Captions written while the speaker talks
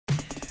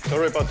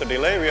Sorry about the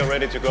delay, we are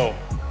ready to go.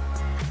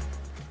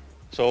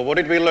 So what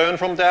did we learn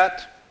from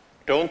that?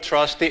 Don't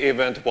trust the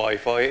event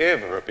Wi-Fi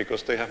ever,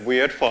 because they have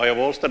weird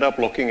firewalls that are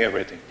blocking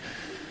everything.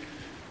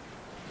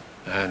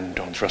 And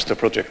don't trust the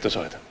projectors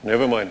either.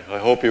 Never mind, I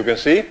hope you can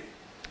see.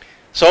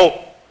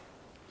 So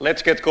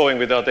let's get going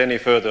without any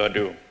further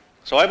ado.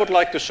 So I would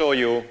like to show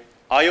you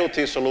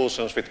IoT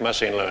solutions with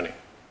machine learning.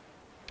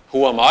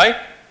 Who am I?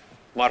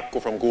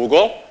 Markku from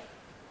Google.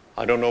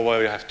 I don't know why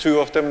we have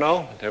two of them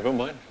now. Never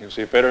mind, you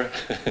see better.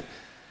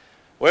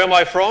 Where am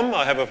I from?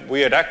 I have a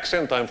weird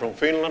accent. I'm from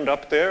Finland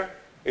up there.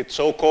 It's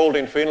so cold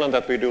in Finland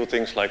that we do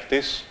things like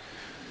this.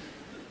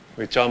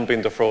 We jump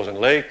into frozen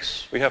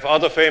lakes. We have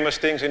other famous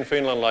things in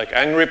Finland like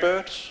Angry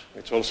Birds.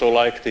 It's also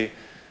like the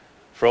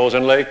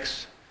frozen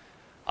lakes.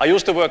 I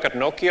used to work at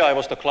Nokia. I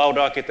was the cloud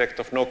architect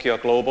of Nokia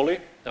globally.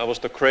 I was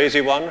the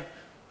crazy one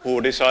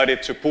who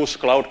decided to push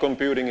cloud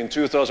computing in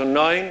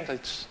 2009.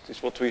 That's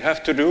what we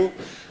have to do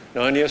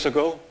 9 years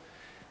ago.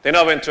 Then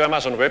I went to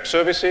Amazon Web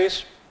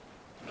Services.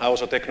 I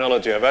was a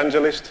technology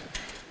evangelist.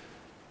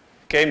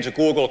 Came to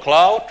Google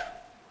Cloud,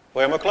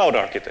 where I'm a cloud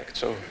architect.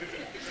 So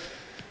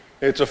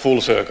it's a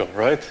full circle,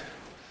 right?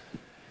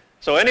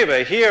 So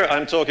anyway, here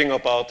I'm talking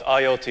about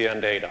IoT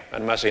and data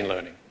and machine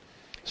learning.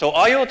 So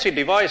IoT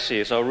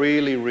devices are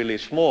really, really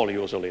small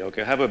usually.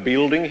 Okay, I have a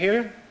building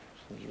here,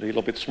 a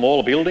little bit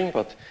small building,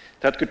 but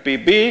that could be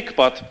big.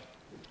 But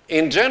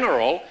in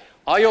general,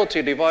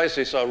 IoT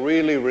devices are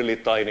really, really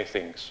tiny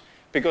things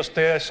because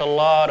there's a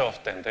lot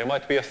of them. There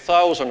might be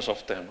thousands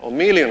of them or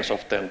millions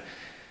of them.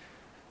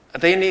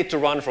 They need to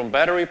run from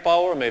battery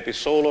power, maybe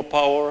solar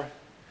power,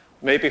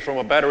 maybe from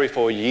a battery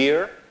for a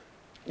year.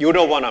 You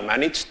don't want to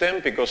manage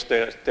them because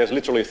there's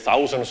literally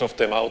thousands of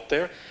them out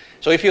there.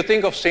 So if you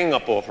think of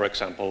Singapore, for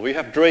example, we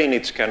have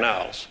drainage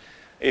canals.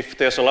 If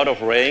there's a lot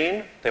of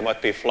rain, there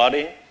might be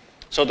flooding.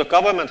 So the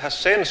government has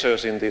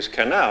sensors in these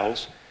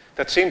canals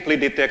that simply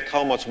detect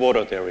how much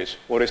water there is,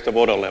 what is the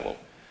water level.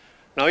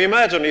 Now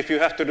imagine if you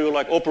have to do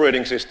like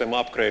operating system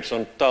upgrades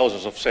on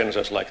thousands of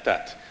sensors like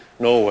that.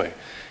 No way.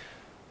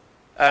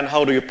 And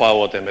how do you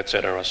power them,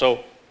 etc.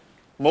 So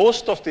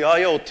most of the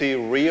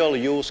IoT real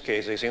use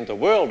cases in the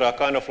world are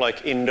kind of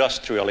like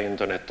industrial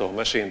internet or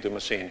machine to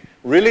machine.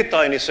 Really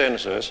tiny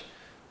sensors.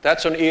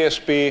 That's an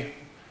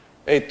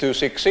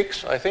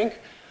ESP8266, I think.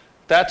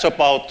 That's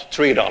about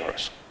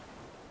 $3.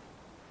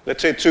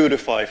 Let's say $2 to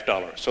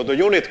 $5. So the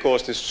unit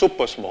cost is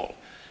super small.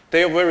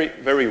 They are very,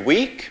 very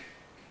weak.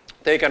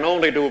 They can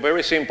only do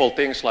very simple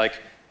things like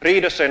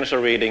read a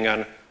sensor reading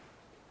and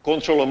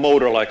control a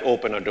motor like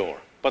open a door.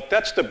 But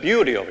that's the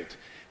beauty of it.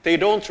 They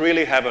don't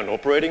really have an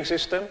operating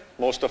system.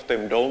 Most of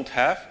them don't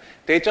have.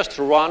 They just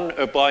run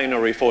a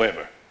binary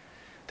forever.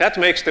 That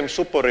makes them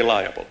super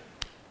reliable.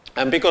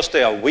 And because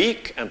they are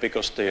weak and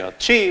because they are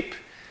cheap,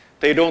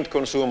 they don't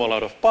consume a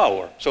lot of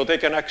power. So they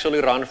can actually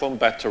run from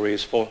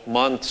batteries for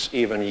months,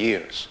 even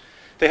years.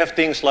 They have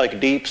things like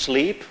deep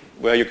sleep,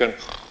 where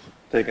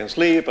they can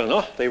sleep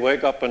and they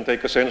wake up and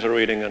take a sensor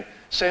reading and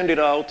send it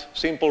out.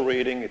 Simple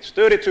reading. It's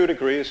 32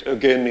 degrees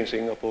again in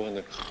Singapore and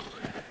then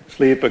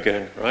sleep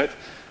again, right?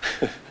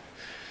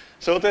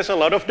 So there's a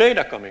lot of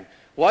data coming.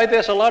 Why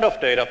there's a lot of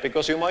data?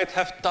 Because you might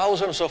have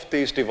thousands of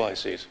these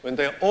devices. When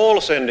they're all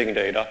sending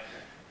data,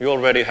 you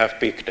already have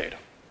big data.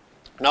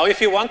 Now,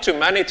 if you want to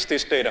manage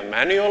this data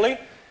manually,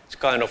 it's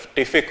kind of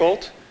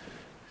difficult,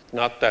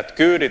 not that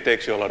good, it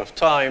takes you a lot of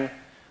time.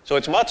 So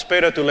it's much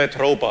better to let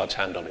robots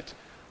handle it,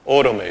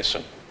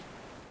 automation.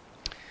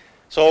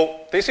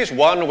 So this is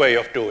one way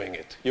of doing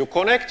it. You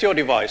connect your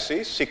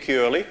devices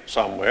securely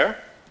somewhere.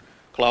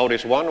 Cloud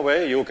is one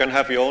way. You can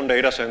have your own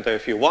data center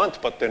if you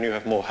want, but then you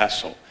have more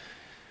hassle.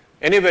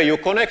 Anyway, you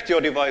connect your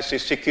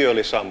devices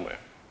securely somewhere.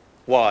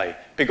 Why?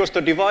 Because the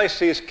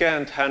devices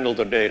can't handle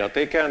the data.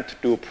 They can't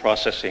do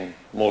processing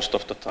most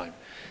of the time.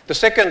 The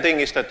second thing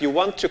is that you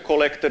want to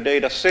collect the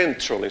data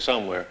centrally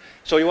somewhere,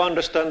 so you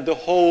understand the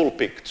whole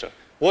picture.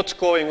 What's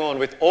going on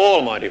with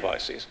all my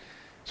devices?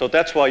 So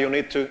that's why you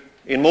need to,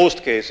 in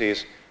most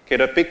cases, get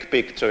a big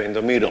picture in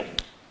the middle.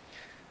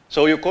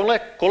 So you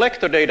collect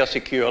the data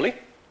securely,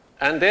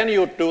 and then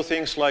you do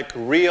things like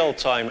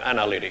real-time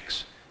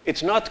analytics.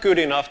 It's not good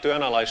enough to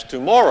analyze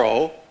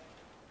tomorrow.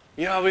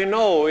 Yeah, we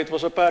know it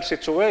was a bad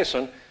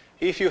situation.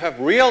 If you have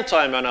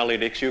real-time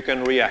analytics, you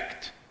can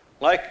react.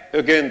 Like,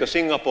 again, the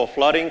Singapore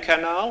flooding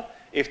canal.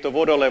 If the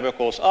water level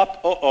goes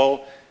up,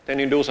 then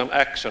you do some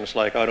actions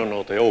like, I don't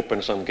know, they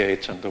open some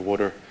gates and the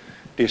water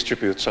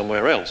distributes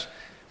somewhere else.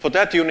 For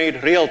that, you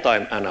need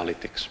real-time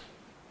analytics.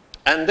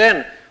 And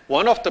then,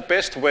 one of the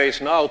best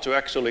ways now to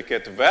actually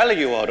get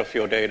value out of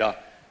your data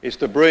is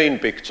the brain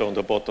picture on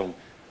the bottom,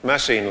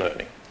 machine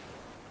learning.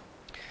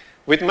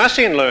 With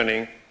machine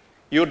learning,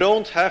 you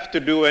don't have to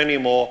do any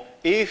more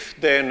if,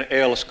 then,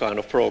 else kind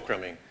of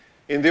programming.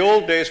 In the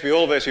old days, we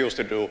always used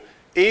to do,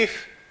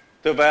 if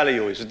the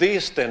value is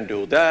this, then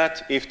do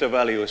that. If the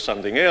value is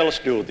something else,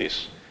 do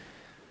this.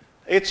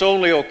 It's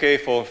only okay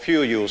for a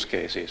few use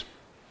cases.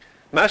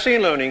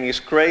 Machine learning is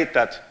great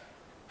at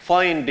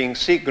finding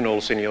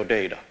signals in your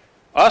data.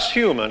 Us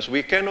humans,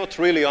 we cannot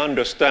really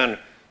understand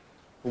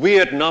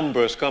weird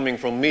numbers coming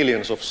from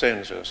millions of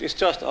sensors. It's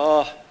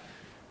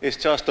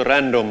just a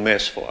random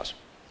mess for us.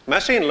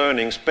 Machine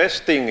learning's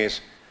best thing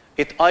is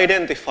it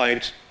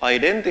identifies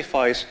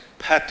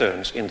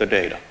patterns in the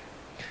data.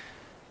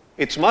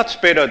 It's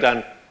much better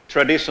than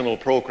traditional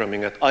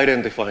programming at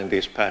identifying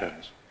these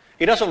patterns.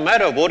 It doesn't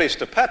matter what is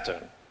the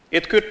pattern.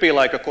 It could be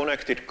like a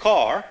connected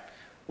car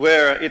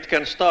where it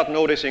can start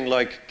noticing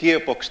like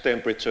gearbox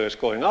temperatures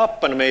going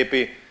up and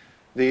maybe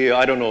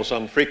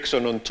some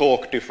friction and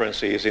torque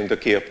differences in the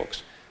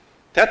gearbox.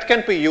 That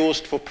can be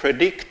used for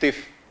predictive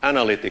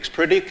analytics,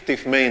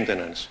 predictive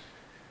maintenance.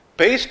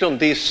 Based on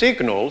these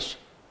signals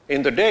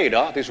in the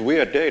data, this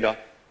weird data,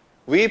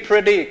 we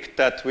predict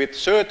that with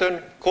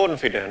certain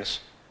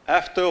confidence,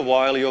 after a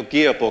while your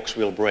gearbox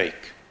will break.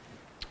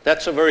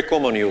 That's a very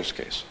common use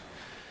case.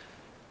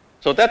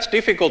 So that's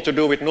difficult to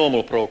do with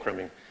normal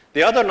programming.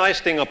 The other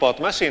nice thing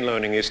about machine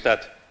learning is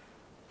that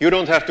you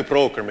don't have to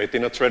program it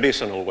in a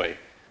traditional way.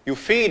 You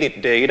feed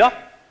it data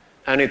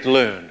and it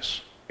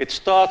learns. It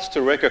starts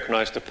to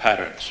recognize the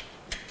patterns.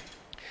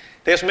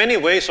 There's many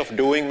ways of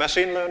doing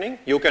machine learning.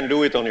 You can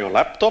do it on your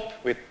laptop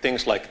with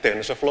things like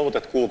TensorFlow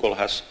that Google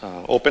has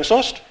open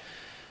sourced.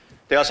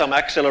 There are some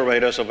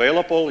accelerators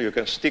available. You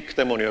can stick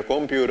them on your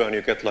computer and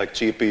you get like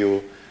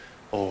GPU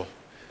or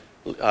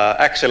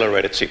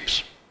accelerated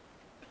chips.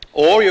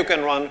 Or you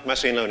can run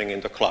machine learning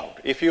in the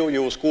cloud. If you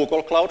use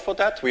Google Cloud for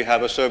that, we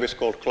have a service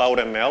called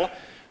CloudML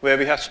where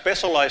we have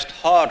specialized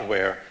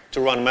hardware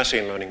to run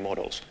machine learning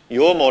models.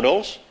 Your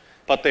models,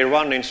 but they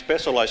run in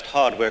specialized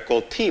hardware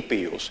called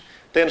TPUs.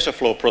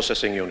 TensorFlow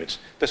processing units,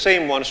 the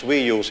same ones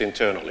we use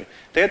internally.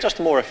 They're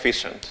just more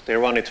efficient. They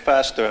run it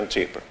faster and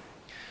cheaper.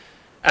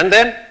 And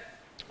then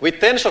with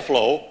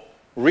TensorFlow,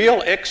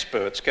 real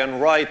experts can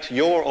write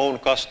your own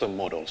custom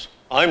models.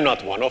 I'm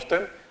not one of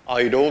them.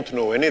 I don't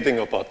know anything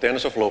about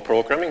TensorFlow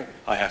programming.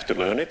 I have to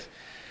learn it.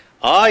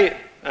 I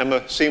am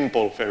a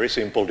very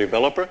simple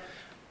developer.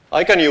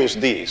 I can use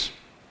these.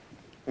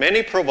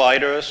 Many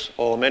providers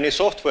or many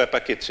software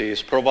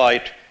packages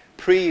provide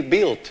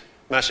pre-built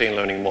machine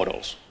learning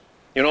models.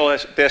 You know,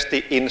 there's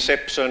the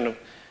Inception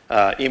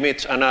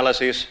image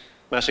analysis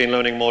machine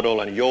learning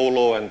model and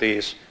YOLO and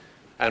these.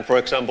 And for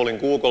example, in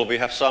Google, we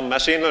have some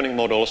machine learning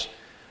models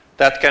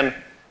that can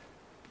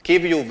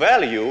give you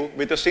value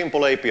with a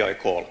simple API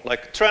call,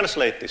 like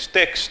translate this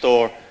text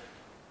or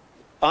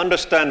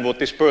understand what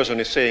this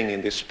person is saying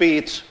in this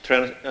speech,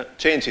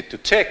 change it to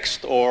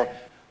text, or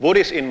what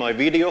is in my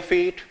video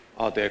feed?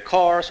 Are there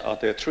cars? Are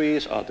there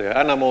trees? Are there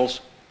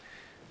animals?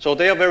 So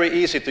they are very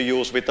easy to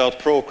use without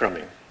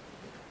programming.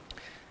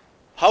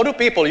 How do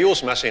people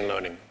use machine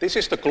learning? This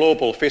is the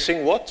global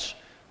fishing watch.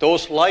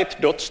 Those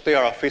light dots, they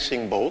are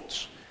fishing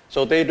boats.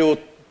 So they do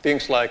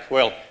things like,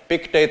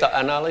 big data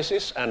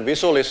analysis and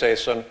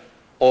visualization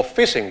of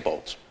fishing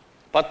boats.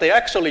 But they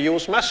actually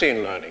use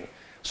machine learning.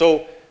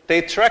 So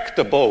they track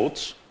the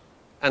boats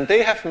and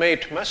they have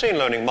made machine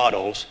learning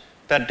models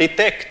that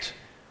detect,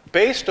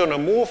 based on a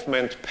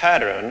movement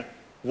pattern,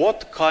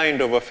 what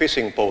kind of a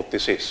fishing boat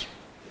this is.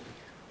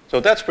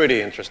 So that's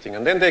pretty interesting.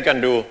 And then they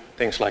can do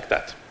things like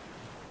that.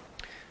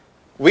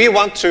 We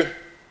want to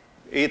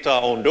eat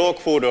our own dog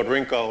food or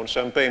drink our own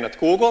champagne at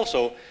Google,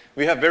 so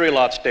we have very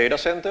large data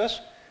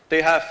centers.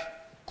 They have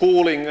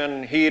cooling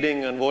and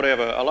heating and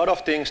whatever, a lot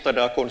of things that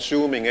are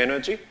consuming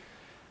energy.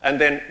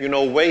 And then,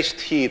 waste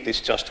heat is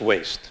just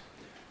waste.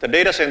 The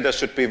data centers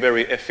should be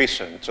very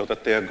efficient so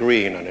that they are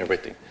green and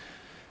everything.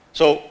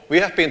 So we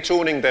have been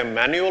tuning them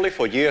manually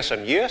for years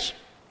and years.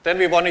 Then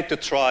we wanted to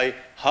try,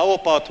 how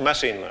about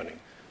machine learning?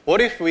 What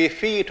if we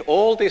feed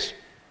all these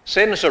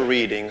sensor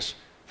readings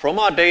from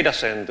our data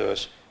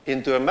centers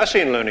into a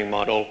machine learning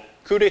model?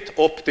 Could it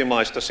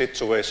optimize the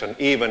situation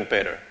even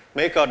better?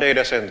 Make our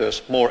data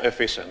centers more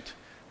efficient?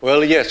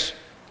 Well, yes.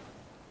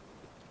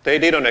 They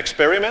did an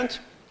experiment,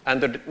 and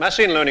the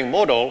machine learning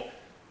model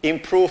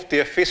improved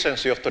the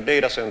efficiency of the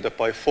data center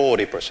by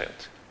 40%.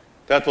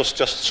 That was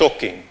just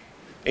shocking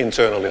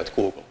internally at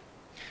Google.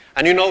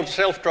 And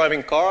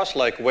self-driving cars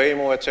like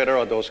Waymo,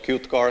 etc., those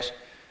cute cars,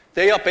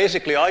 they are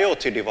basically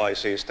IoT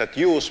devices that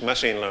use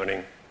machine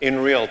learning in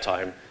real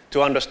time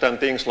to understand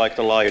things like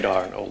the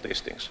LiDAR and all these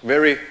things.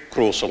 Very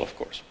crucial, of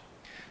course.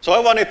 So I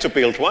wanted to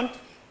build one.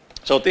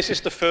 So this is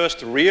the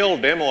first real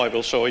demo I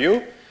will show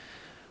you.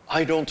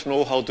 I don't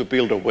know how to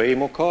build a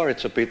Waymo car.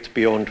 It's a bit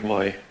beyond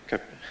my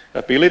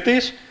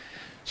abilities.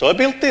 So I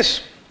built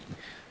this.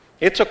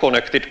 It's a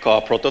connected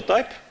car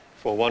prototype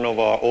for one of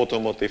our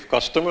automotive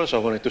customers. I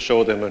wanted to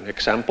show them an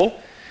example.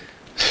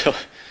 So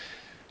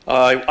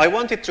I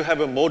wanted to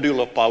have a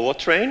modular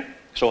powertrain.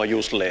 So I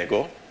used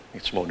Lego.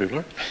 It's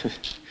modular.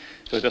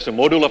 So there's a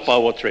modular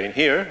powertrain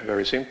here,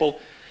 very simple.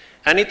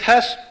 And it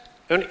has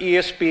an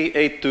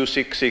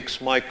ESP8266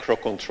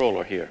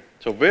 microcontroller here.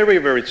 So very,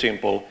 very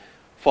simple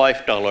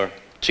 $5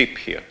 chip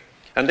here.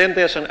 And then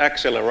there's an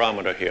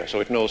accelerometer here, so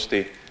it knows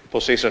the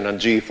position and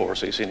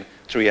g-forces in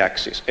 3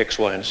 axes, x,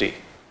 y, and z.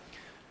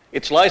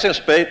 Its license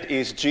plate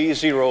is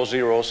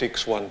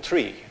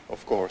G00613,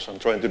 of course. I'm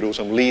trying to do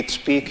some lead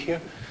speak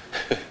here.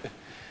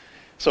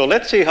 So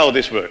let's see how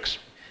this works.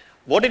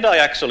 what did I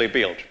actually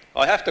build?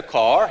 I have the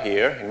car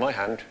here in my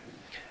hand.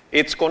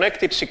 It's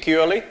connected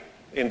securely.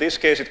 In this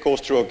case, it goes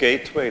through a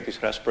gateway,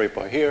 this Raspberry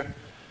Pi here.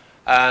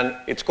 And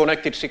it's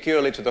connected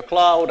securely to the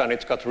cloud, and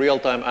it's got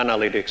real-time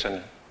analytics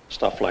and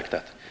stuff like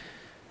that.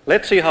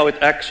 Let's see how it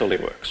actually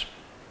works.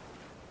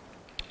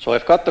 So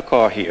I've got the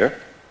car here.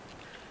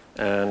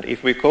 And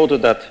if we go to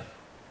that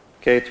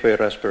gateway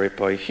Raspberry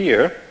Pi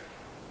here,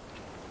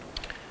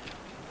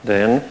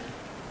 then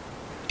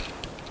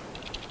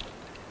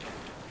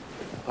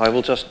I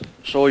will just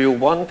show you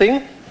one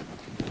thing.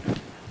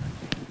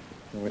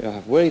 We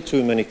have way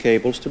too many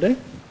cables today.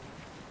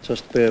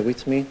 Just bear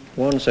with me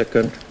 1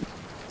 second.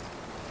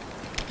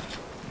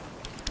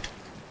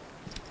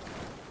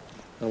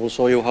 I will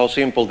show you how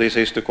simple this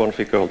is to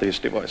configure these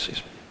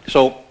devices.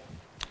 So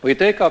we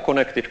take our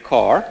connected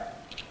car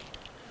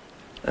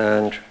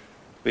and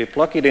we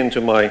plug it into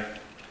my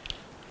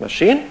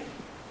machine.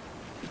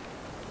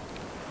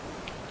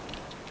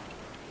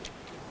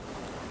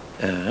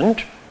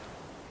 And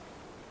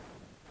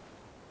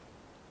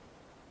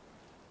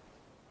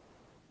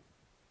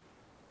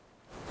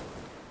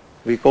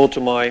we go to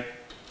my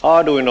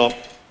Arduino.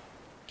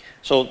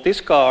 So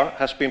this car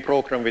has been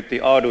programmed with the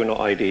Arduino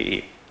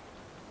IDE.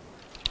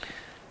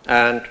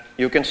 And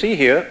you can see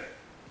here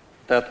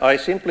that I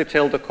simply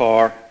tell the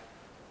car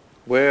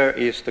where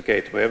is the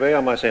gateway, where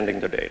am I sending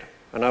the data.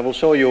 And I will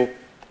show you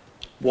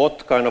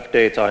what kind of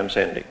data I'm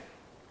sending.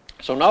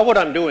 So now what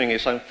I'm doing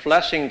is I'm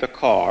flashing the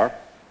car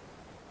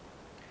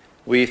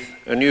with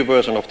a new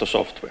version of the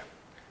software.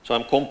 So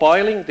I'm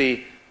compiling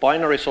the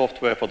binary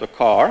software for the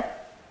car,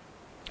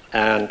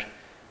 and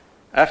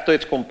after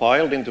it's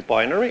compiled into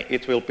binary,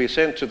 it will be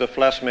sent to the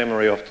flash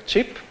memory of the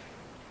chip,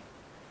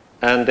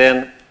 and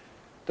then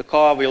the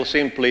car will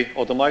simply,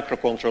 or the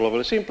microcontroller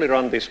will simply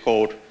run this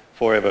code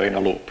forever in a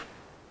loop.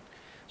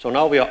 So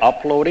now we are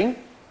uploading,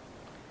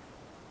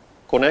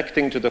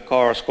 connecting to the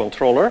car's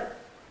controller,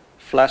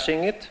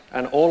 flashing it,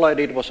 and all I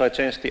did was I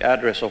changed the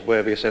address of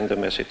where we send the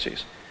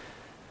messages.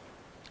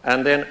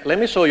 And then let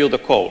me show you the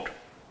code.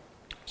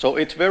 So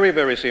it's very,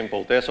 very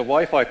simple. There's a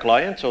Wi-Fi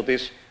client, so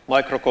this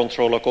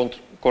microcontroller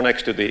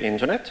connects to the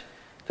internet.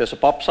 There's a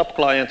PubSub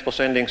client for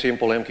sending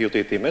simple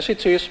MQTT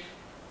messages.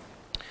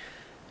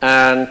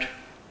 And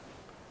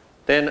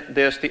then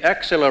there's the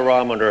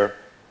accelerometer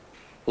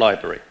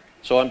library.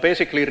 So I'm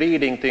basically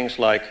reading things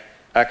like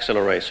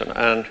acceleration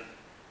and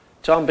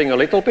jumping a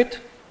little bit.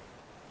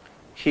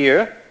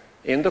 Here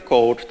in the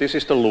code, this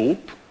is the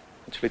loop.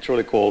 It's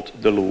literally called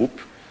the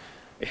loop.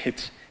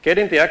 It's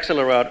getting the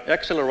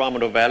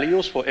accelerometer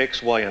values for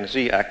X, Y, and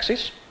Z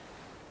axis,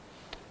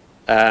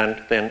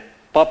 and then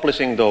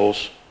publishing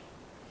those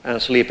and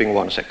sleeping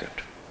 1 second.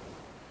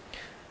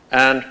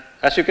 And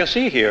as you can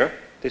see here,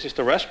 this is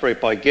the Raspberry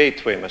Pi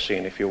gateway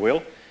machine, if you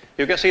will.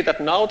 You can see that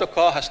now the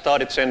car has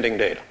started sending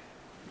data.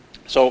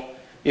 So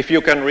if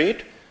you can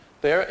read,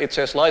 there it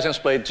says license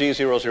plate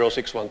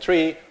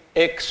G00613,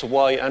 X,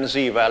 Y, and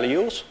Z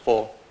values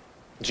for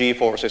G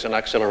forces and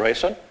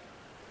acceleration,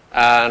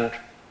 and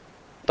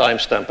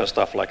timestamp and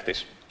stuff like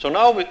this. So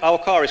now our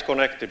car is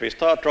connected. We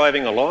start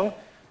driving along,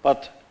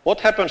 but what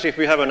happens if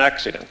we have an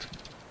accident?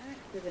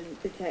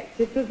 Accident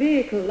detected for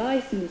vehicle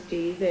license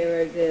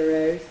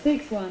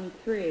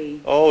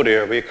G00613. Oh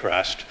dear, we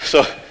crashed.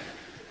 So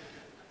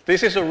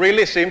this is a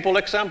really simple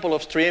example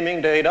of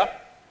streaming data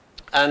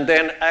and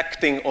then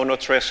acting on a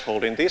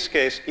threshold. In this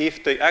case,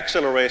 if the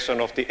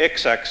acceleration of the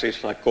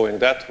x-axis, like going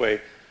that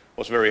way,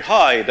 was very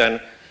high, then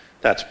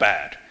that's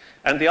bad.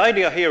 And the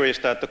idea here is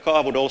that the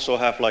car would also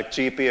have like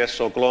GPS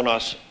or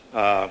GLONASS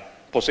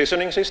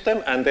positioning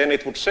system, and then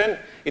it would send,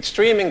 it's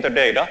streaming the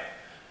data,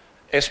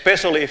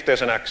 especially if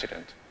there's an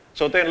accident.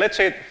 So then let's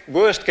say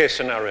worst case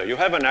scenario, you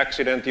have an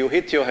accident, you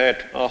hit your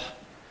head,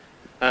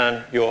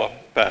 and you're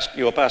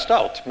passed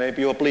out.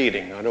 Maybe you're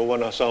bleeding. I don't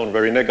want to sound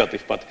very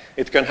negative, but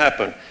it can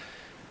happen.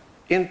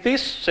 In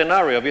this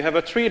scenario, we have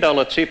a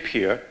 $3 chip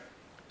here,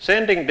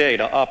 sending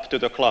data up to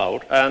the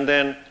cloud, and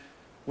then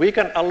we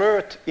can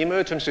alert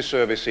emergency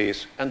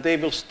services, and they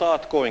will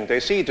start going. They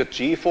see the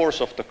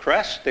G-force of the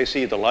crash, they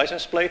see the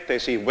license plate, they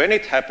see when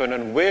it happened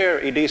and where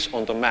it is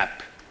on the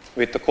map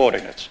with the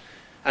coordinates.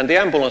 And the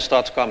ambulance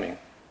starts coming.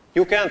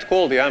 You can't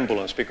call the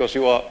ambulance because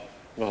you are,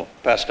 well,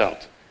 passed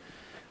out.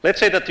 Let's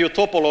say that you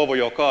topple over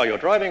your car, you're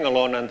driving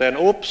along, and then,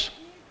 oops.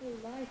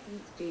 Vehicle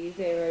license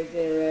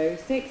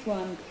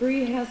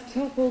G00613 has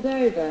toppled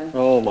over.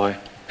 Oh my.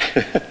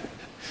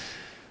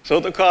 So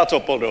the car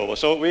toppled over.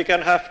 So we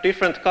can have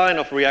different kind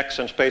of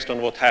reactions based on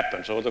what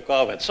happened. So the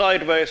car went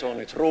sideways on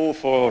its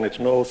roof or on its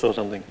nose or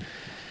something.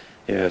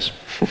 Yes.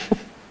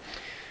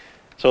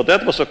 So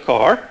that was a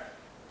car.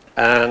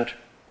 And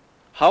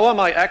how am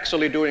I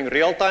actually doing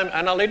real-time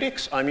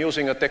analytics? I'm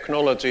using a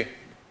technology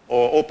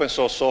or open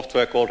source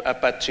software called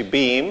Apache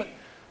Beam,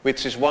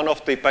 which is one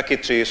of the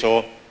packages,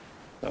 or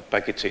not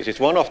packages, it's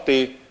one of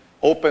the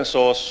open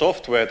source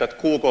software that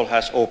Google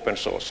has open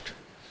sourced.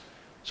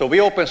 So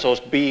we open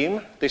sourced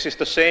Beam. This is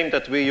the same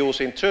that we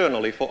use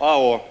internally for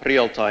our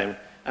real-time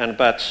and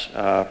batch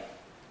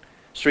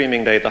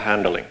streaming data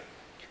handling.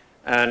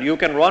 And you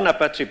can run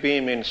Apache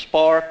Beam in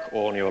Spark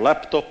or on your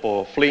laptop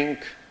or Flink,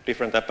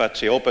 different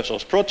Apache open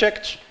source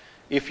projects.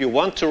 If you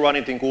want to run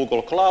it in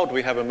Google Cloud,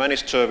 we have a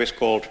managed service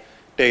called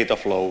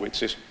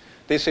Dataflow,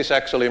 this is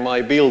actually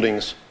my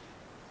building's,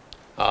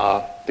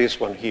 this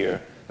one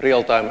here,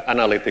 real-time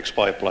analytics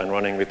pipeline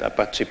running with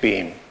Apache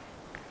Beam.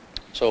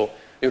 So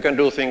you can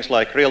do things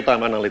like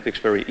real-time analytics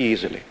very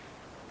easily.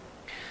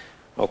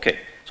 Okay,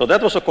 so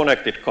that was a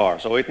connected car.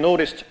 So it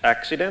noticed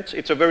accidents.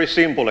 It's a very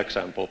simple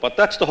example, but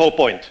that's the whole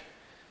point.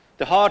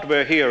 The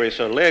hardware here is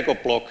a Lego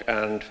block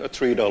and a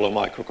 $3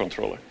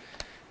 microcontroller,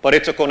 but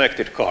it's a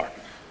connected car.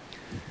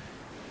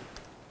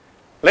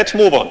 Let's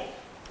move on.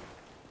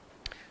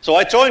 So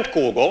I joined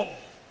Google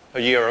a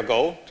year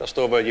ago, just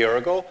over a year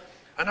ago,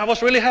 and I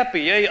was really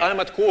happy. Yay, I'm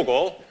at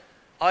Google.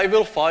 I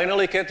will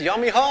finally get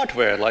yummy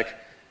hardware. Like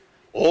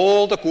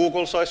all the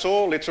Googles I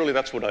saw, literally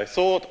that's what I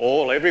thought.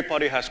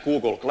 Everybody has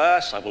Google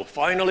Glass. I will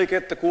finally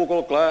get the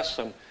Google Glass.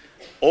 Some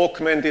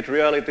augmented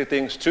reality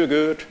things, too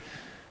good.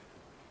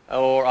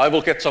 Or I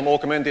will get some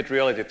augmented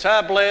reality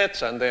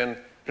tablets, and then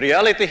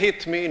reality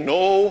hit me.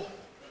 No,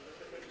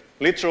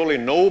 literally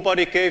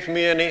nobody gave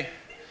me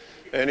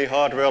any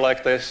hardware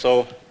like this.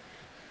 So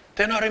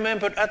then I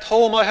remembered at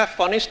home I have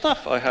funny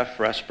stuff. I have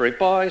Raspberry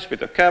Pis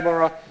with a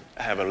camera.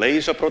 I have a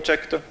laser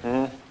projector.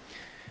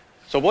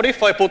 So what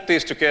if I put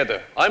these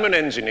together? I'm an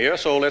engineer,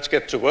 so let's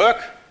get to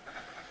work.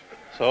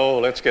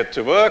 And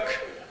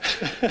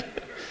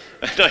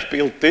I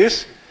built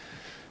this.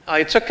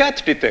 It's a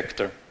cat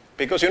detector.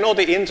 Because you know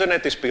the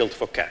internet is built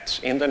for cats.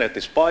 Internet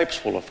is pipes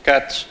full of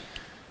cats,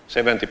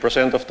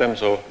 70% of them.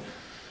 So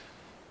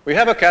we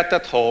have a cat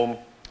at home.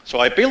 So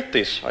I built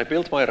this. I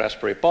built my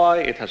Raspberry Pi.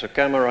 It has a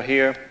camera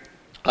here.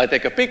 I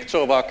take a picture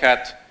of our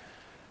cat,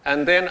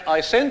 and then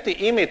I send the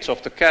image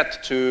of the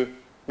cat to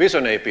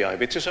Vision API,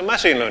 which is a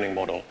machine learning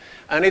model.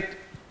 And it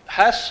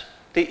has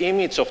the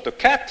image of the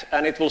cat,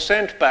 and it will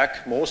send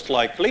back, most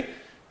likely,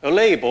 a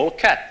label,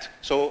 cat.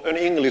 So an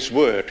English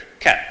word,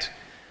 cat.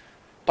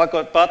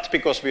 But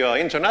because we are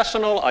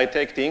international, I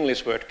take the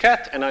English word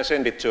cat and I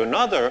send it to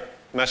another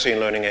machine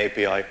learning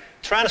API,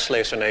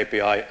 translation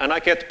API, and I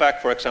get back,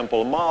 for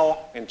example,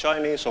 Mao in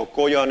Chinese or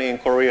Koyani in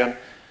Korean.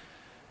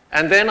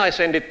 And then I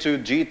send it to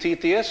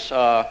GTTS,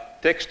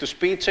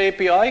 text-to-speech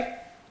API,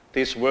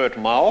 this word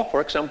Mao, for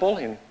example,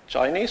 in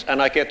Chinese,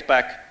 and I get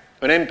back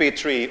an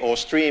MP3 or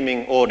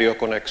streaming audio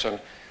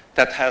connection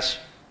that has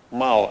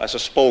Mao as a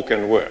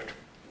spoken word.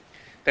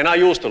 Then I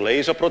use the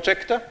laser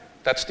projector.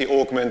 That's the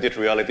augmented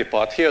reality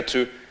part here,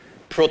 to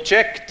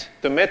project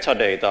the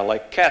metadata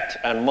like cat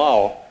and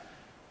Mao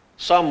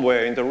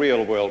somewhere in the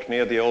real world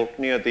near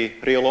the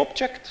real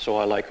object. So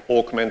I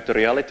augment the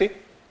reality.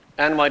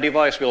 And my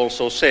device will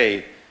also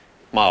say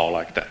Mao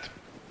like that.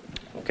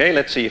 Okay,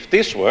 let's see if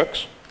this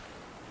works.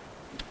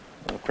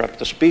 I'll grab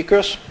the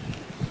speakers.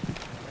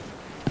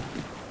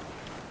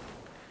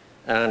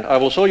 And I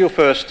will show you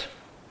first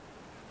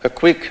a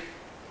quick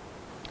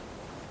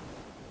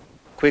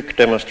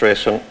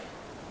demonstration.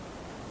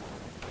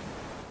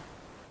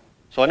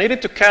 So I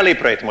needed to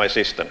calibrate my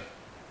system.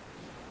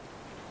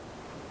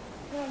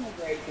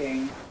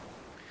 Calibrating.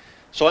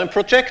 So I'm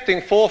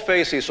projecting 4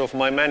 faces of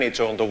my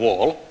manager on the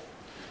wall.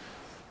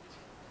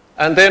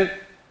 And then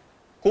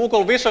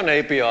Google Vision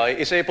API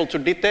is able to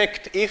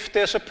detect if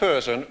there's a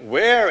person,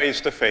 where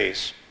is the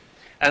face,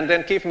 and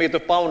then give me the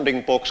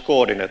bounding box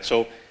coordinate.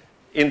 So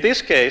in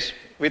this case,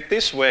 with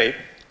this way,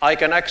 I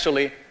can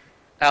actually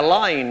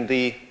align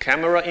the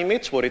camera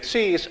image, what it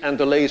sees, and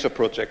the laser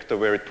projector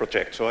where it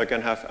projects. So I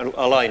can have an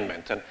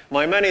alignment. And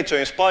my manager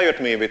inspired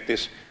me with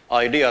this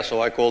idea,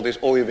 so I call this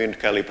Oyvind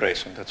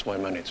calibration. That's my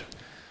manager.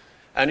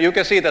 And you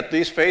can see that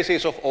these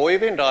faces of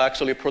Oyvind are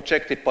actually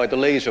projected by the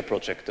laser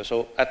projector.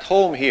 So at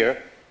home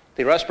here,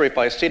 the Raspberry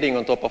Pi is sitting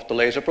on top of the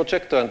laser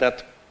projector, and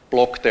that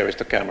block there is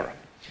the camera.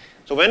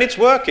 So when it's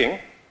working,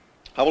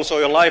 I will show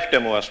you a live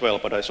demo as well,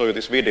 but I show you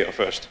this video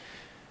first.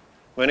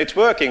 When it's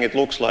working, it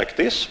looks like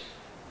this.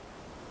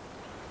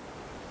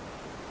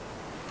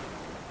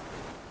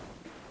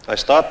 I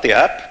start the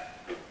app.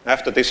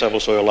 After this, I will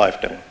show you a live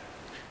demo.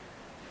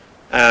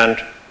 And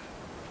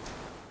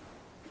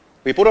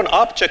we put an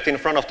object in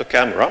front of the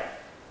camera.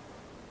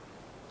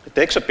 It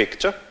takes a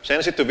picture,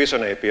 sends it to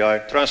Vision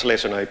API,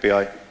 translation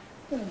API.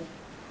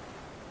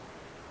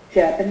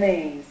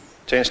 Japanese.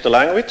 Change the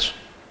language,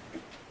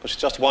 because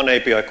it's just one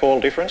API call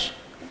difference.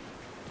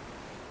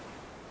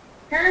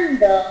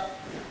 Panda.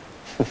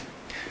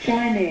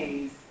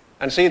 Chinese.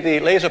 And see, the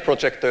laser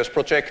projector is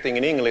projecting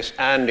in English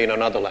and in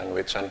another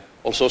language, and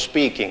also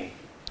speaking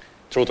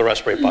through the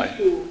Raspberry Pi.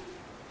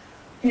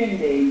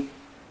 Hindi.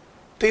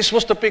 This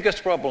was the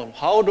biggest problem.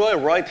 How do I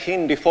write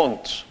Hindi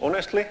fonts?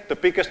 Honestly, the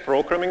biggest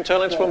programming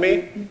challenge for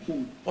me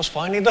was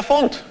finding the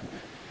font.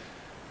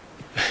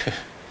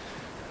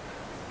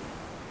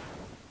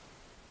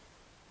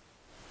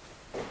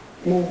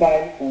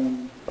 Mobile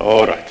phone.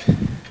 All right.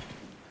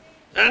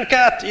 And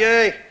cat,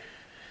 yay!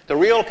 The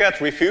real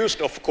cat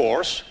refused, of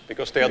course,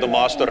 because they are the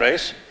master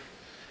race.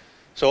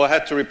 So I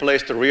had to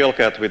replace the real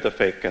cat with the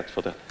fake cat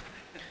for that.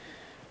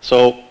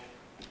 So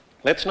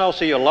let's now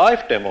see a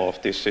live demo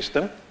of this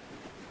system.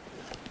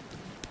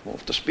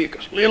 Move the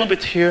speakers a little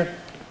bit here.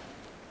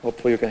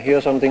 Hopefully you can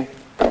hear something.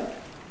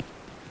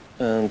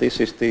 And this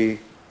is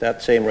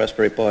that same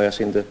Raspberry Pi as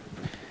in the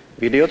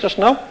video just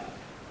now.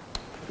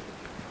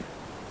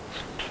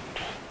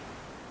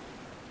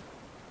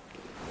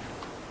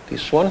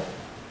 This one,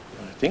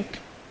 I think.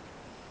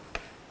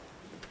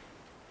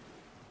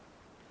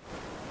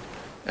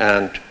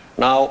 And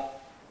now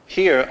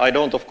here I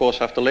don't of course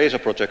have the laser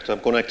projector. I'm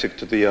connected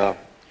to the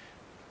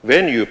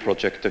venue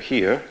projector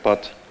here,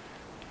 but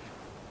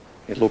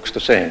it looks the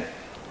same.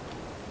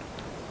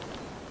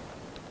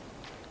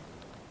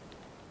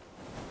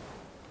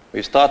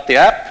 We start the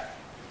app.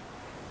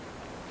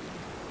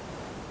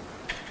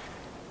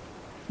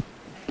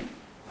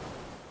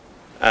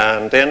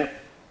 And then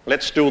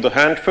let's do the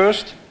hand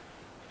first.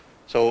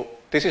 So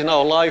this is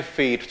now a live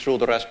feed through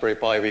the Raspberry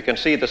Pi. We can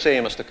see the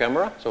same as the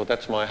camera. So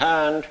that's my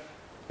hand.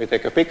 We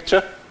take a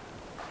picture.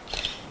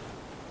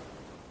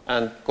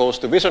 And goes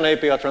to Vision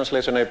API,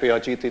 Translation API,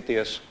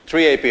 GTTS,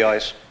 3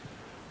 APIs.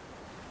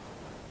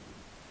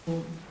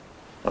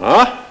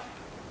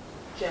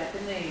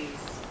 Japanese.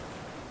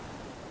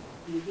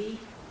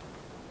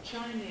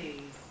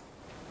 Chinese.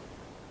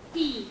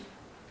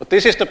 But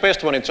this is the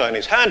best one in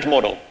Chinese, hand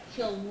model.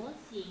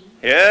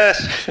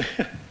 Yes.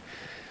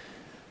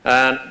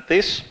 And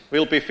this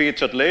will be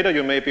featured later.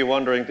 You may be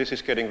wondering, this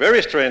is getting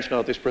very strange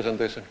now, this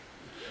presentation.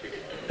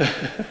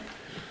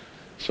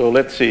 So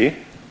let's see.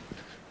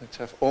 Let's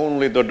have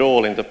only the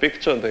doll in the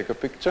picture and take a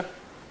picture.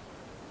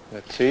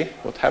 Let's see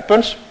what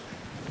happens.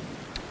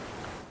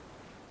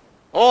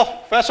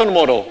 Oh, fashion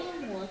model.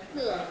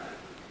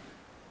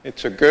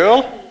 It's a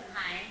girl.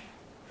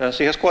 And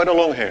she has quite a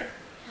long hair.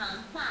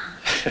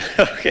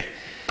 Okay.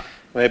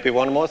 Maybe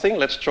one more thing.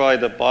 Let's try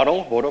the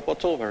bottle, water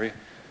bottle, very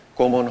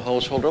common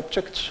household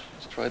objects.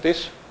 Let's try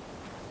this.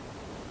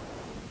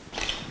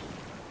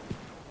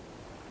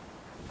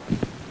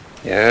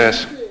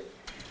 Yes.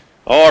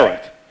 All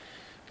right.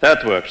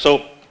 That works.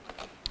 So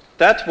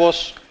that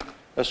was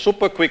a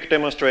super quick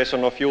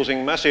demonstration of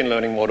using machine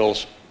learning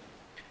models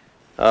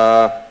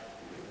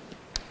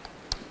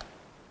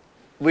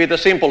with a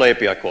simple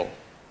API call.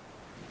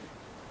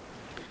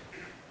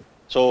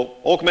 So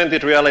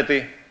augmented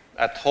reality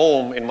at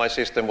home in my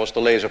system was the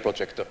laser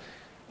projector.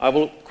 I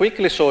will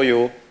quickly show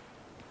you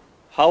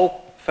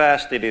how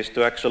fast it is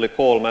to actually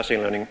call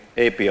machine learning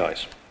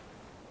APIs.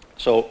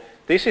 So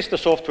this is the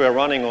software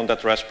running on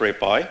that Raspberry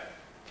Pi.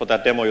 For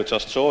that demo you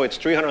just saw, it's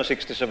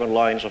 367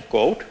 lines of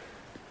code.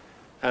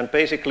 And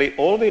basically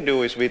all we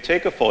do is we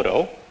take a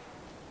photo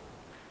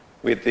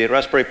with the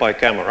Raspberry Pi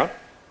camera.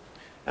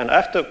 And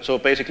so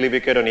basically we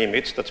get an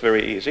image, that's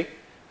very easy.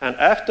 And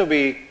after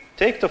we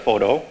take the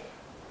photo,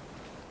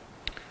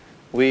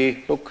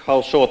 look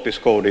how short this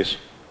code is.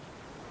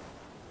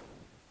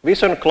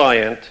 Vision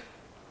client,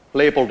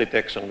 label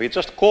detection. We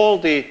just call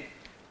the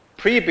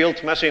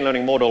pre-built machine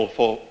learning model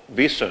for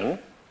vision,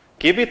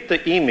 give it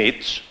the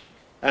image,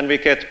 and we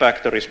get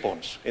back the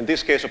response. In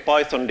this case, a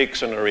Python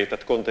dictionary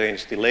that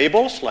contains the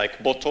labels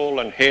like bottle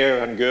and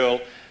hair and girl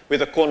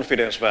with a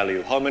confidence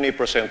value, how many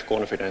 %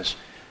 confidence.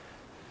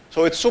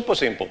 So it's super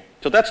simple.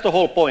 So that's the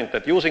whole point,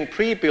 that using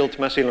pre-built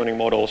machine learning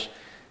models,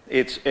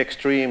 it's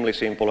extremely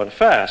simple and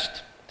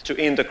fast to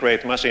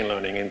integrate machine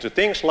learning into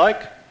things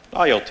like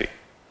IoT.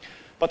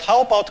 But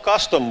how about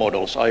custom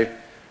models? I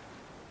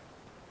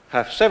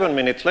have 7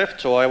 minutes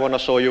left, so I want to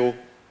show you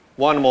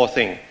one more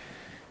thing.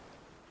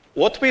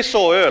 What we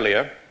saw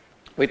earlier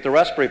with the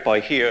Raspberry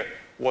Pi here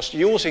was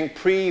using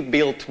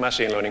pre-built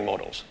machine learning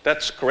models.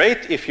 That's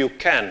great if you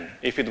can,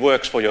 if it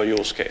works for your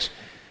use case.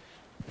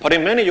 But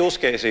in many use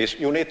cases,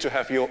 you need to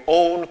have your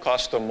own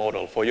custom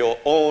model for your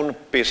own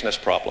business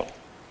problem.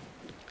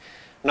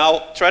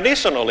 Now,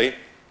 traditionally,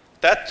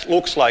 that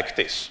looks like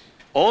this.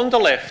 On the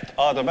left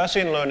are the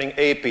machine learning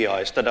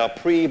APIs that are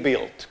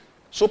pre-built.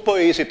 Super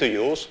easy to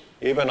use.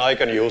 Even I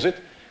can use it.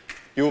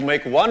 You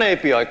make one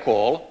API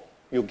call,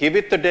 you give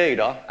it the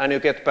data, and you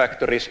get back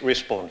the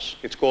response.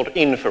 It's called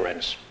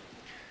inference.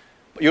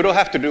 You don't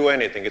have to do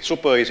anything. It's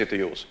super easy to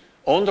use.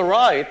 On the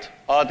right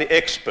are the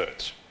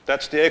experts.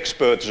 That's the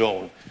expert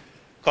zone.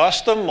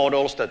 Custom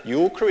models that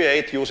you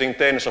create using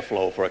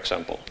TensorFlow, for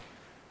example.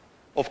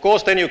 Of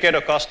course, then you get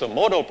a custom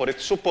model, but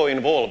it's super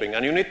involving,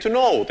 and you need to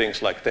know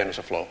things like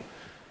TensorFlow.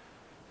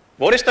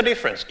 What is the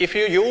difference? If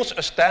you use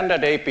a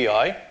standard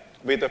API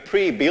with a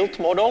pre-built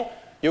model,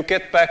 you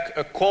get back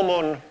a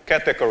common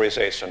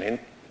categorization.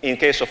 In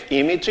case of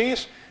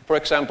images, for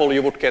example,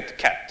 you would get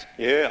cat.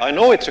 Yeah, I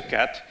know it's a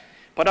cat,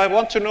 but I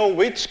want to know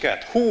which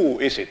cat, who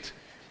is it?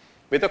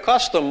 With a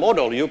custom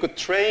model, you could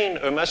train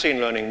a machine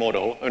learning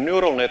model, a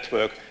neural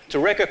network, to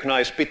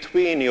recognize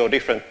between your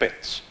different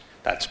pets.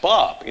 That's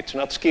Bob. It's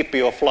not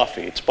Skippy or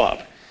Fluffy, it's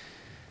Bob.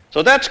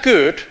 So that's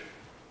good,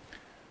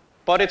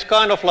 but it's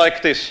kind of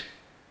like this.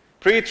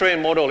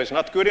 Pre-trained model is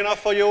not good enough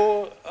for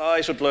you. I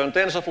should learn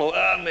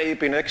TensorFlow,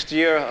 maybe next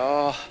year.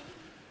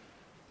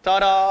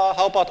 Ta-da,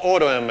 how about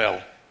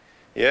AutoML?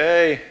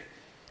 Yay.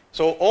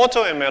 So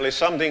AutoML is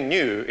something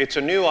new. It's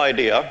a new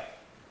idea,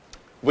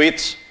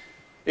 which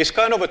is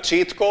kind of a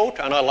cheat code,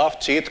 and I love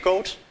cheat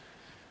codes.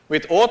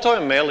 With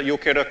AutoML, you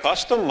get a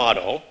custom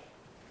model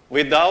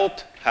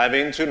without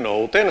having to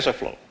know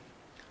TensorFlow.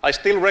 I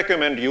still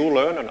recommend you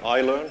learn and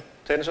I learn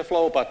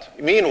TensorFlow, but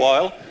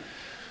meanwhile,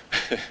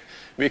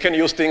 we can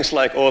use things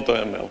like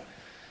AutoML.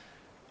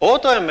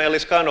 AutoML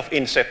is kind of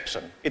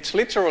inception. It's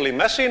literally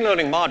machine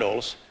learning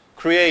models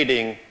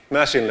creating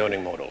machine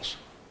learning models.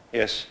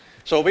 Yes.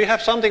 So we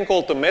have something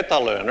called the meta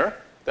learner.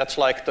 That's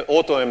like the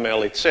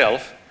AutoML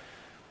itself.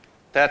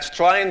 That's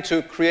trying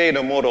to create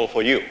a model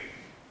for you.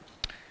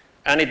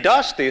 And it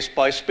does this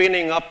by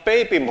spinning up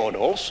baby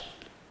models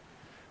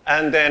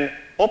and then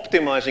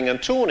optimizing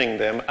and tuning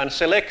them and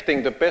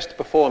selecting the best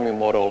performing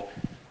model.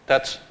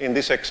 That's, in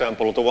this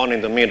example, the one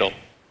in the middle.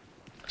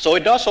 So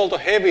it does all the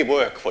heavy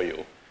work for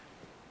you.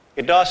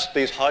 It does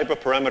this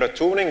hyperparameter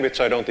tuning, which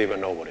I don't even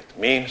know what it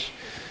means.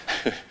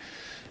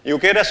 You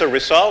get as a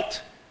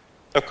result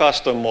a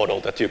custom model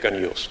that you can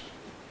use.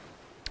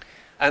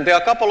 And there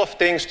are a couple of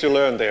things to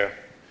learn there.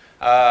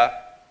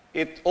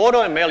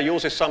 AutoML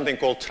uses something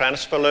called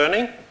transfer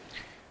learning.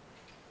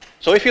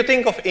 So if you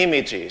think of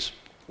images,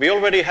 we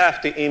already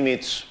have the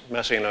image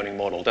machine learning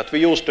model that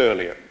we used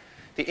earlier.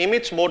 The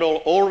image model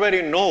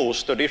already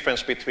knows the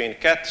difference between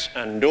cats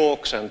and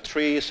dogs and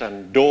trees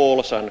and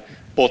dolls and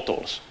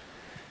bottles.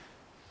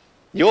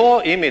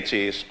 Your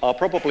images are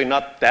probably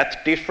not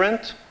that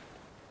different.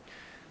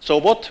 So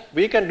what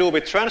we can do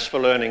with transfer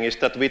learning is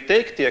that we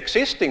take the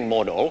existing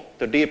model,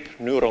 the deep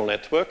neural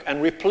network,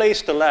 and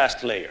replace the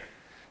last layer.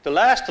 The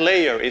last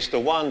layer is the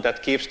one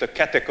that gives the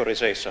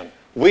categorization.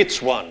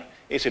 Which one?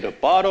 Is it a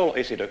bottle?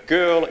 Is it a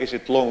girl? Is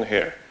it long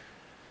hair?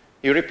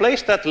 You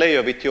replace that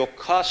layer with your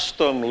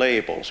custom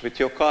labels, with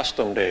your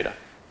custom data.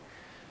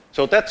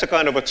 So that's a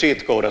kind of a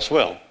cheat code as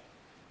well.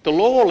 The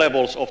lower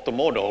levels of the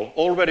model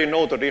already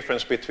know the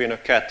difference between a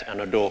cat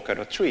and a dog and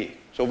a tree.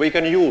 So we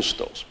can use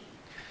those.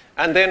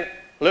 And then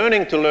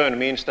learning to learn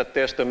means that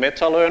there's the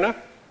meta learner,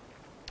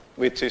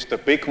 which is the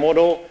big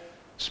model,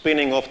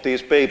 spinning off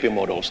these baby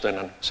models then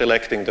and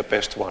selecting the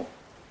best one.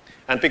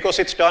 And because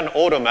it's done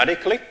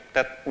automatically,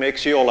 that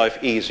makes your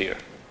life easier.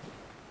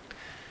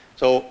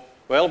 So,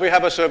 well, we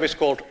have a service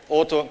called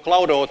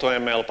Cloud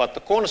AutoML, but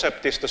the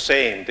concept is the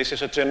same. This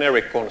is a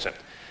generic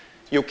concept.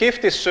 You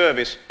give this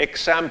service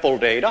example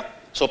data.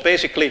 So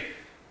basically,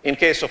 in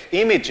case of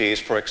images,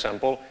 for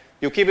example,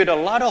 you give it a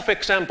lot of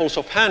examples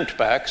of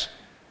handbags.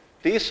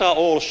 These are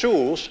all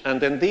shoes,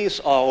 and then these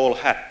are all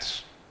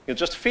hats. You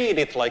just feed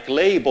it like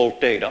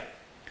labeled data,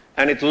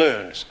 and it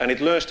learns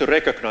to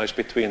recognize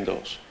between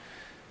those.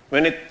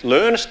 When it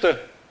learns the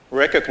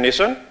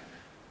recognition,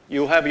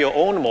 you have your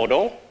own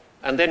model,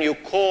 and then you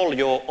call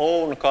your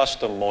own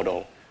custom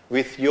model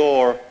with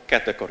your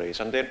categories.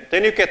 And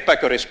then you get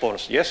back a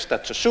response. Yes,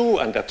 that's a shoe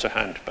and that's a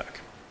handbag,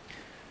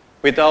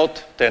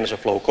 without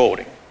TensorFlow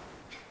coding.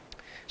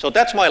 So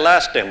that's my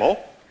last demo.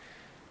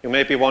 You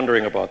may be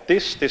wondering about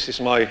this. This is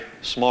my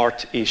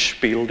smart-ish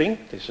building.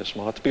 This is a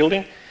smart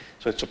building.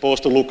 So it's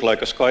supposed to look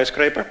like a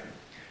skyscraper.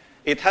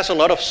 It has a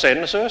lot of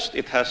sensors.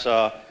 It has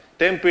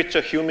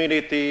temperature,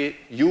 humidity,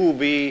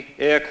 UV,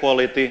 air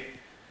quality.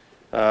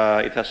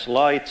 It has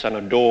lights and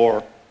a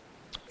door.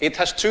 It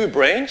has two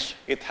brains.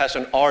 It has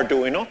an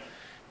Arduino,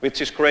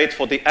 which is great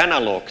for the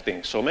analog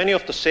things. So many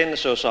of the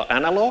sensors are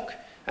analog,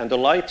 and the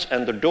lights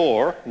and the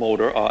door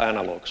motor are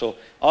analog. So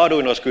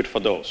Arduino is good for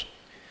those.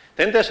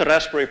 Then there's a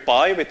Raspberry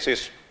Pi, which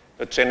is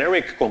a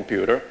generic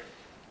computer.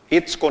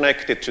 It's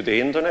connected to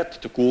the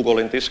internet, to Google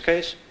in this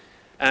case.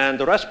 And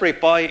the Raspberry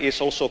Pi is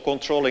also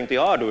controlling the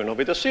Arduino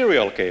with a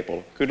serial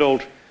cable, good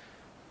old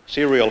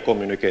serial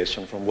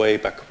communication from way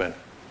back when.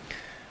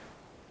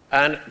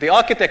 And the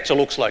architecture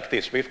looks like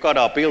this. We've got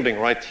our building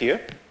right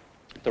here.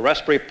 The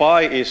Raspberry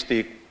Pi is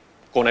the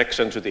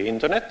connection to the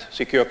internet,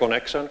 secure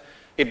connection.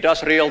 It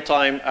does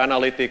real-time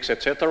analytics,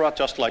 etc.,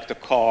 just like the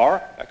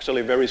car,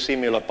 actually very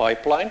similar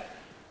pipeline.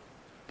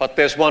 But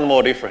there's one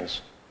more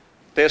difference.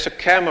 There's a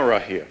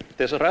camera here.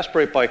 There's a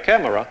Raspberry Pi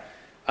camera,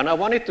 and I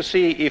wanted to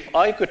see if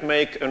I could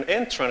make an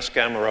entrance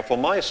camera for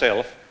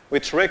myself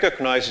which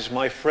recognizes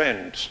my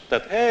friends,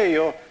 that, hey,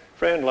 your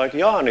friend like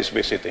Jan is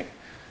visiting.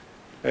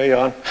 Hey,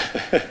 Jan.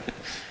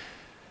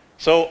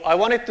 So I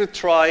wanted to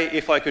try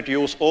if I could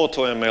use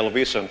AutoML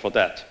vision for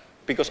that,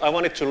 because I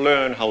wanted to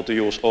learn how to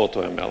use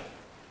AutoML.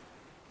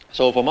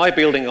 So for my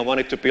building, I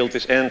wanted to build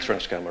this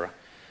entrance camera.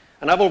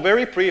 And I will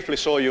very briefly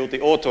show you the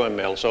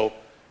AutoML. So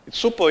it's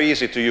super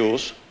easy to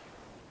use.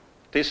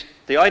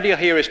 The idea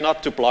here is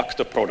not to plug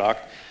the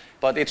product,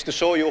 but it's to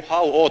show you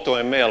how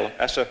AutoML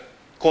as a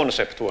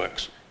concept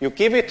works. You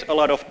give it a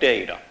lot of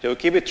data. So you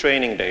give it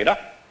training data.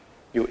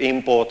 You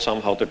import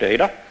somehow the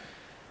data.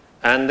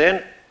 And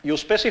then you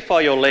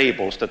specify your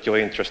labels that you're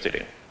interested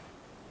in.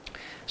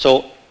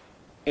 So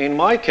in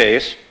my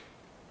case,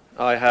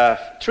 I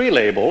have 3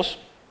 labels.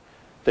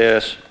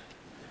 There's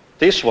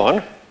this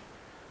one,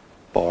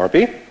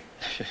 Barbie.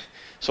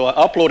 So I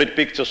uploaded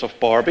pictures of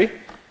Barbie.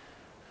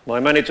 My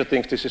manager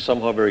thinks this is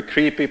somehow very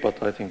creepy,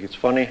 but I think it's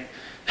funny.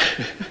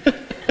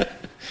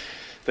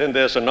 Then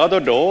there's another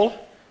doll,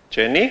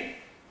 Jenny.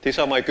 These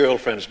are my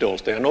girlfriend's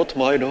dolls. They are not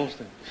my dolls.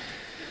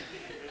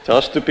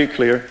 Just to be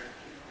clear.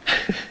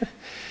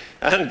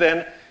 And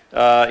then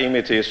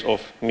images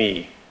of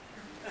me.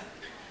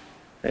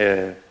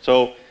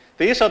 So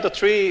these are the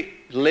 3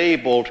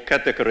 labeled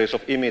categories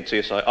of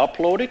images I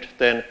uploaded.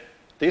 Then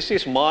this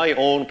is my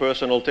own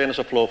personal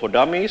TensorFlow for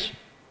Dummies.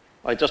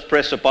 I just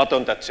press a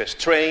button that says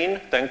train,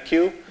 thank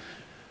you,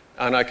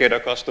 and I get a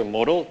custom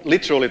model.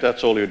 Literally,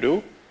 that's all you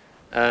do.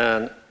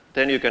 And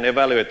then you can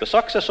evaluate the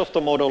success of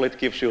the model. It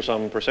gives you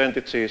some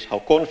percentages, how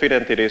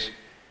confident it is.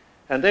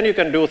 And then you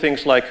can do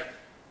things like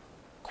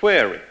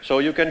query. So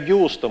you can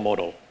use the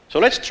model. So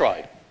let's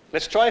try.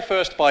 Let's try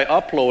first by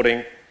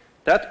uploading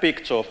that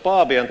picture of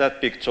Barbie and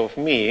that picture of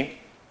me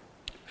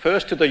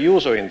first to the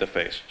user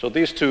interface. So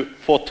these 2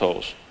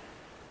 photos.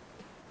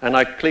 And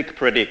I click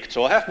predict.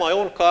 So I have my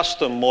own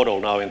custom model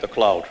now in the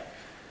cloud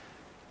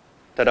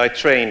that I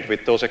trained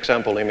with those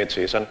example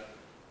images. And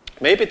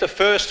maybe the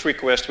first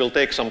request will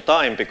take some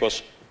time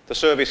because the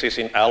service is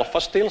in alpha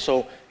still,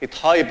 so it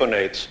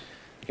hibernates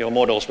your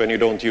models when you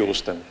don't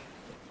use them.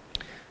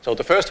 So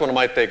the first one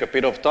might take a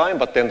bit of time,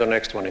 but then the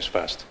next one is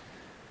fast.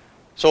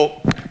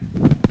 So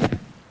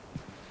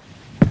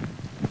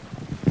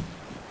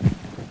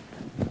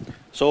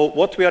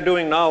what we are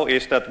doing now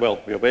is that, well,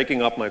 we are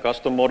waking up my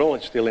custom model.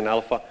 It's still in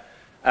alpha.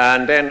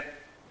 And then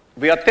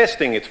we are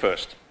testing it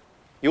first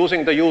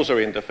using the user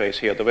interface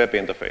here, the web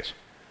interface.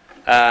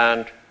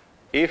 And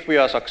if we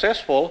are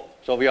successful,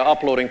 so we are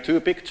uploading 2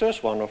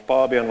 pictures, one of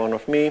Barbie and one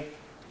of me.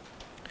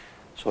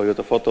 Show you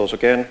the photos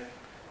again.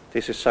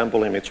 This is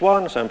sample image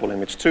 1, sample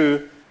image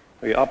 2.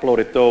 We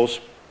uploaded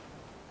those.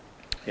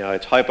 Yeah,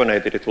 it's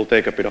hibernated. It will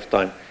take a bit of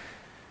time.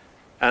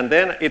 And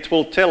then it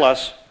will tell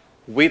us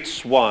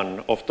which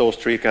one of those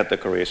 3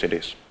 categories it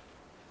is.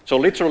 So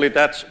literally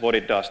that's what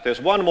it does. There's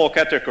one more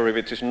category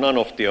which is none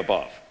of the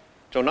above.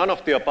 So none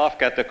of the above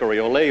category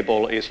or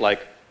label is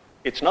like,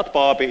 it's not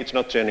Barbie, it's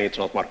not Jenny, it's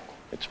not Markku.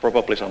 It's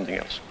probably something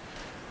else.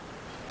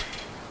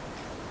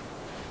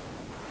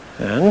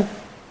 And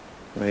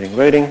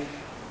waiting.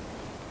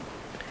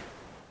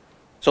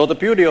 So the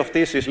beauty of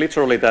this is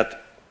literally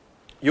that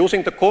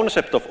using the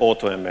concept of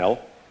AutoML,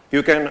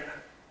 you can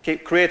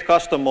create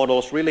custom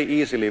models really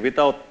easily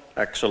without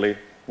actually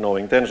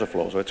knowing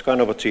TensorFlow. So it's kind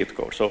of a cheat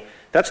code. So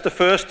that's the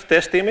first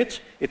test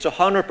image. It's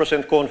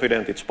 100%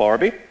 confident it's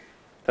Barbie.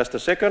 That's the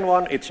second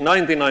one. It's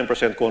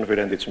 99%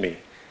 confident it's me.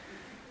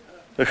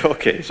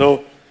 Okay,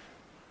 so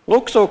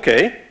looks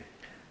okay.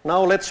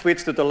 Now let's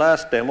switch to the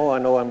last demo. I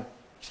know I'm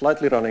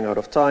slightly running out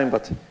of time,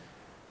 but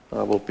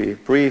I will be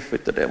brief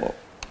with the demo.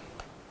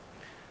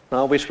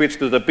 Now we switch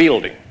to the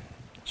building.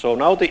 So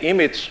now the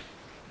image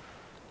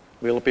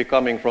will be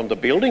coming from the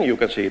building. You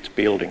can see it's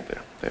building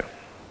there.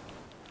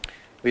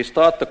 We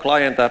start the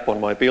client app on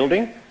my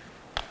building.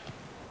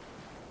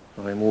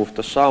 I move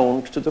the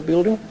sound to the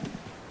building.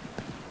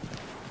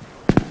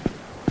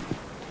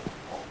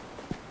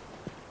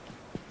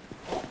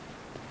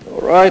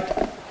 All right.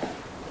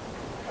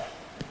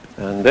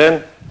 And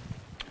then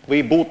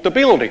we boot the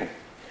building.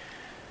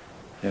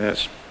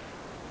 Yes.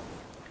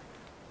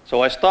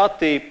 So I start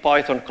the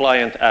Python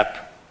client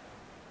app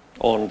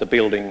on the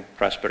building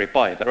Raspberry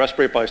Pi. The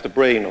Raspberry Pi is the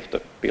brain of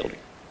the building.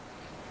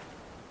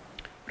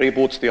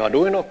 Reboots the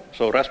Arduino,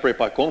 so Raspberry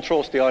Pi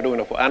controls the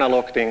Arduino for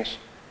analog things,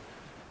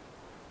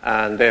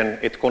 and then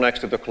it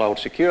connects to the cloud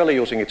securely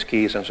using its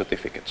keys and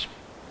certificates.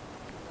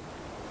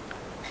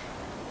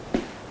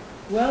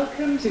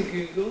 Welcome to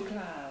Google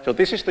Cloud. So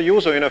this is the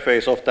user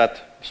interface of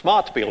that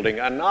smart building,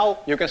 and now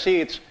you can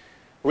see it's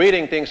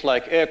reading things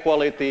like air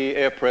quality,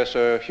 air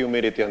pressure,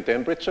 humidity, and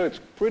temperature. It's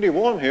pretty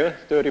warm here,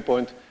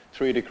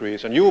 30.3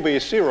 degrees, and UV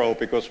is 0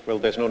 because, well,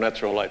 there's no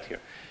natural light here.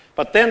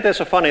 But then there's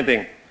a funny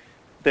thing.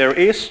 There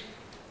is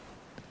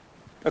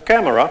a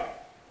camera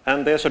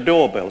and there's a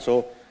doorbell.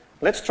 So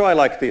let's try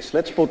like this.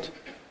 Let's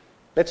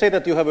say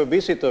that you have a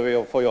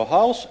visitor for your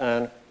house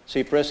and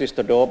she presses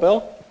the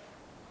doorbell.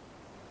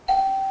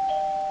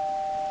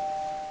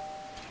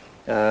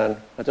 And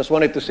I just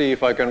wanted to see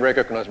if I can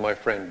recognize my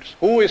friends.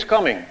 Who is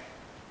coming?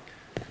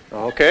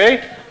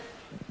 Okay.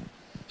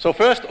 So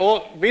first,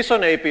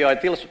 Vision API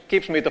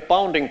gives me the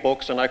bounding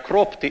box and I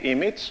crop the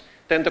image.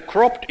 Then the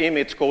cropped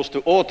image goes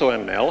to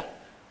AutoML.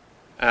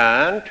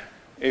 And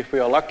if we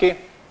are lucky,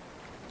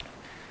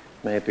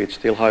 maybe it's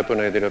still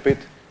hibernated a bit,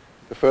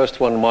 the first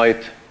one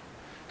might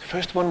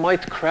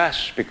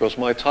crash because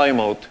my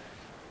timeout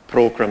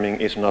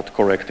programming is not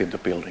correct in the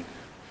building.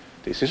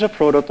 This is a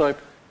prototype.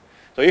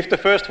 So if the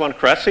first one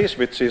crashes,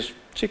 which is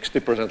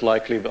 60%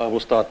 likely, I will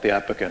start the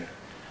app again.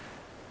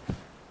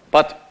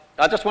 But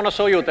I just want to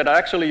show you that I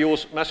actually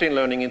use machine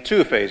learning in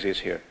 2 phases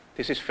here.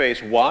 This is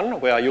phase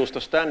 1, where I use the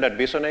standard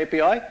Vision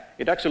API.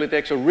 It actually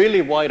takes a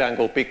really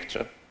wide-angle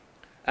picture.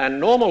 And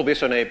normal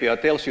Vision API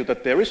tells you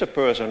that there is a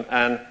person,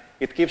 and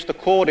it gives the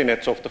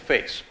coordinates of the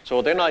face.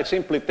 So then I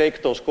simply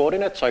take those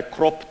coordinates, I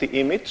crop the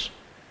image,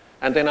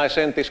 and then I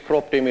send this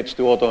cropped image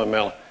to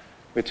AutoML,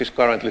 which is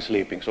currently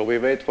sleeping. So we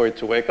wait for it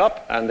to wake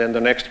up, and then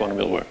the next one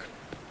will work.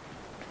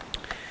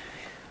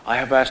 I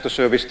have asked the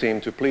service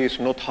team to please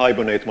not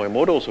hibernate my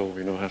model so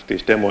we don't have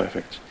these demo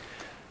effects.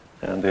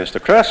 And there's the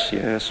crash,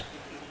 yes.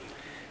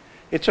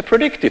 It's a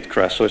predicted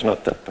crash, so it's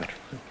not that bad.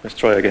 Let's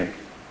try again.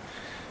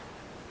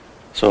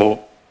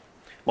 So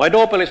my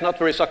doorbell is not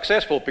very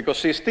successful because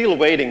she's still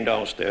waiting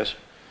downstairs,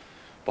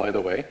 by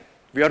the way.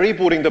 We are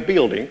rebooting the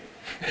building,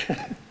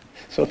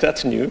 so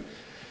that's new.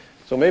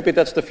 So maybe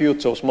that's the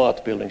future of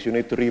smart buildings. You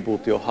need to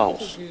reboot your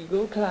house.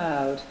 Google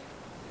Cloud.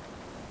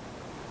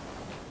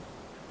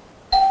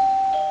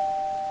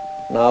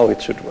 Now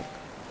it should work.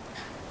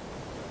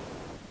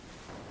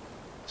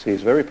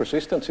 She's very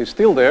persistent. She's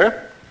still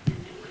there.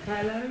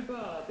 Hello,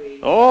 Barbie.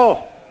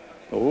 Oh!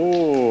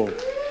 Oh!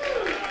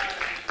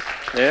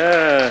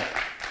 Yeah.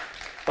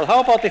 But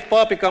how about if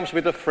Barbie comes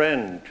with a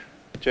friend,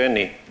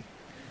 Jenny?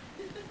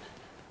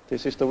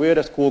 This is the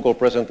weirdest Google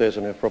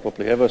presentation you've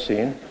probably ever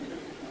seen.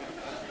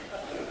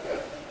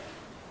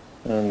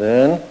 And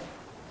then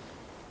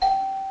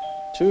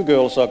 2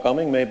 girls are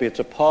coming. Maybe it's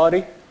a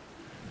party.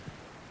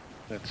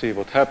 Let's see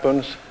what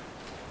happens.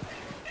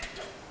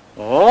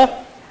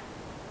 Oh!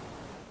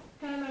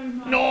 Hello,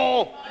 Mark.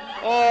 No!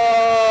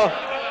 Oh!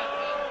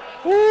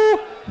 Woo!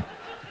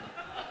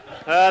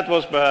 That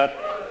was bad.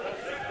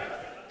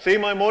 See,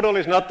 my model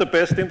is not the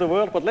best in the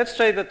world, but let's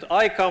say that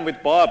I come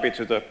with Barbie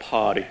to the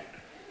party.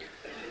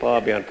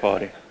 Barbie and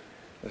party.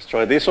 Let's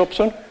try this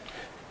option.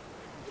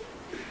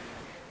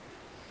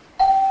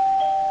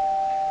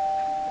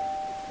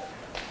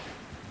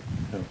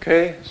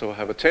 Okay, so I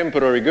have a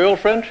temporary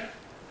girlfriend.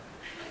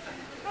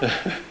 And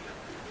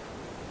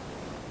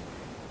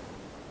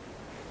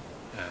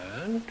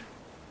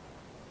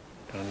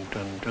dun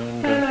dun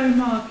dun dun. Hello,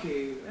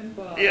 Markku and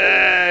Barbie.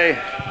 Yay!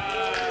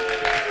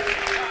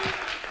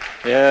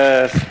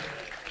 Yes.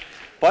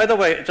 By the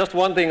way, just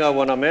one thing I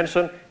want to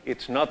mention.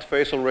 It's not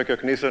facial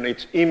recognition,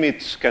 it's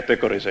image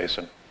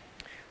categorization.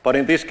 But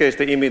in this case,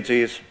 the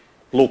images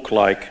look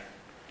like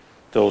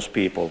those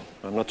people.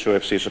 I'm not sure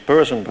if she's a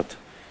person, but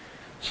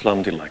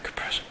something like a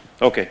person.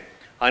 Okay.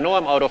 I know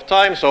I'm out of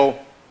time, so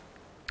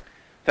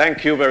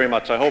thank you very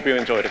much. I hope you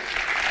enjoyed it.